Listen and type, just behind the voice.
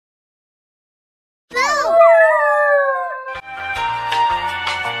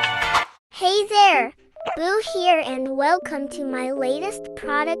Boo here and welcome to my latest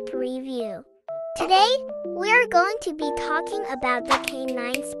product review. Today, we're going to be talking about the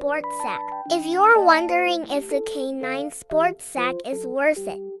K9 Sport Sack. If you're wondering if the K9 Sport Sack is worth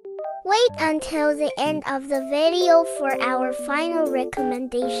it, wait until the end of the video for our final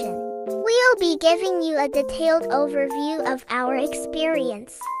recommendation. We'll be giving you a detailed overview of our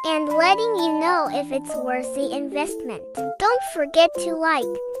experience and letting you know if it's worth the investment. Don't forget to like,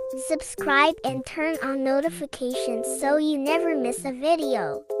 subscribe and turn on notifications so you never miss a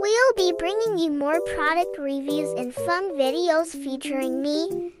video. We'll be bringing you more product reviews and fun videos featuring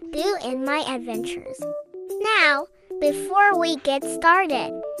me, Boo, and my adventures. Now, before we get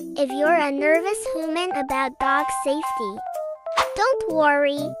started, if you're a nervous human about dog safety, don't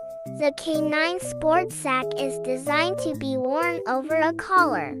worry. The K9 Sport Sack is designed to be worn over a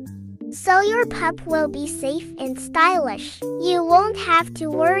collar, so your pup will be safe and stylish. You won't have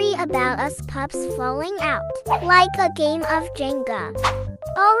to worry about us pups falling out like a game of Jenga.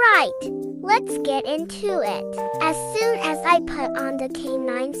 Alright, let's get into it. As soon as I put on the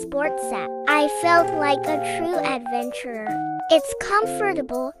K9 Sport Sack, I felt like a true adventurer. It's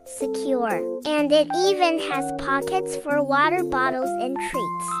comfortable, secure, and it even has pockets for water bottles and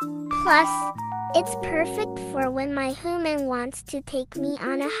treats. Plus, it's perfect for when my human wants to take me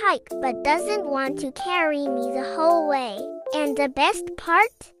on a hike but doesn't want to carry me the whole way. And the best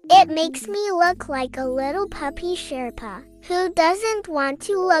part? It makes me look like a little puppy Sherpa. Who doesn't want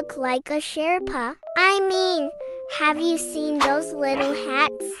to look like a Sherpa? I mean, have you seen those little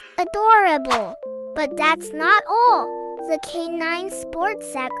hats? Adorable! But that's not all. The K9 Sport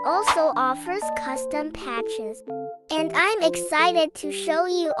Sack also offers custom patches. And I'm excited to show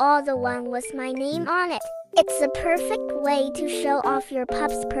you all the one with my name on it. It's the perfect way to show off your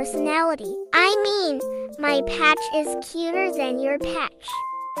pup's personality. I mean, my patch is cuter than your patch.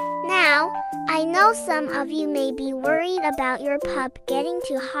 Now, I know some of you may be worried about your pup getting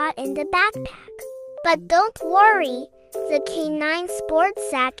too hot in the backpack. But don't worry. The K9 Sport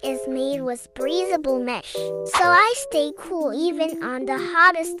Sack is made with breathable mesh, so I stay cool even on the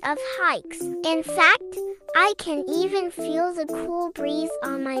hottest of hikes. In fact, I can even feel the cool breeze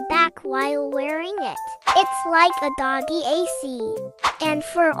on my back while wearing it. It's like a doggy AC. And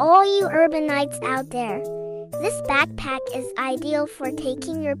for all you urbanites out there, this backpack is ideal for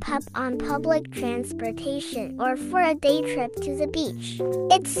taking your pup on public transportation or for a day trip to the beach.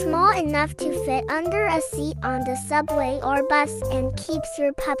 It's small enough to fit under a seat on the subway or bus and keeps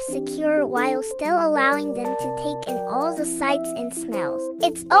your pup secure while still allowing them to take in all the sights and smells.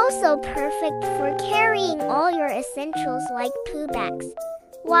 It's also perfect for carrying all your essentials like poo bags,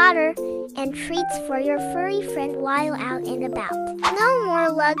 water, and treats for your furry friend while out and about. No more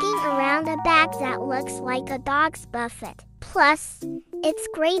lugging around a bag that looks like a dog's buffet. Plus, it's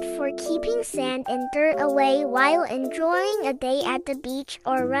great for keeping sand and dirt away while enjoying a day at the beach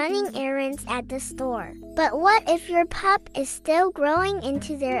or running errands at the store. But what if your pup is still growing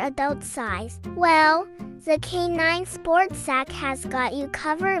into their adult size? Well, the K9 Sport Sack has got you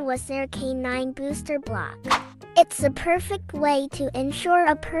covered with their K9 Booster Block. It's the perfect way to ensure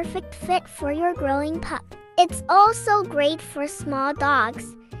a perfect fit for your growing pup. It's also great for small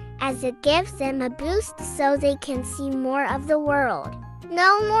dogs, as it gives them a boost so they can see more of the world.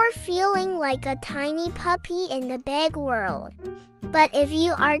 No more feeling like a tiny puppy in the big world. But if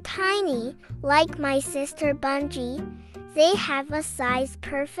you are tiny, like my sister Bungie, they have a size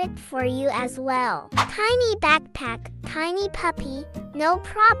perfect for you as well. Tiny backpack, tiny puppy, no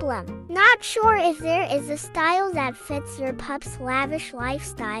problem. Not sure if there is a style that fits your pup's lavish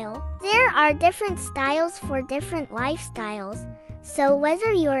lifestyle? There are different styles for different lifestyles. So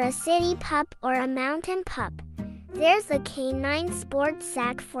whether you're a city pup or a mountain pup, there's a K9 Sport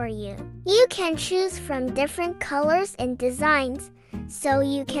Sack for you. You can choose from different colors and designs, so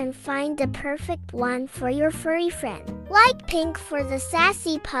you can find the perfect one for your furry friend. Like pink for the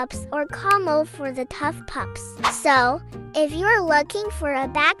sassy pups or camo for the tough pups. So, if you're looking for a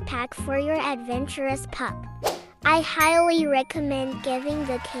backpack for your adventurous pup, I highly recommend giving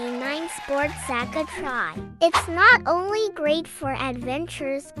the K9 Sport Sack a try. It's not only great for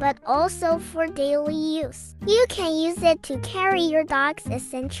adventures but also for daily use. You can use it to carry your dog's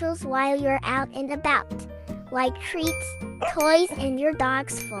essentials while you're out and about, like treats, toys, and your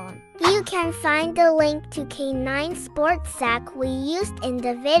dog's phone. You can find the link to K9 Sport Sack we used in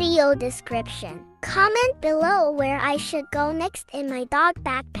the video description. Comment below where I should go next in my dog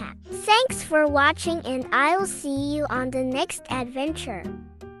backpack. Thanks for watching and I'll see you on the next adventure.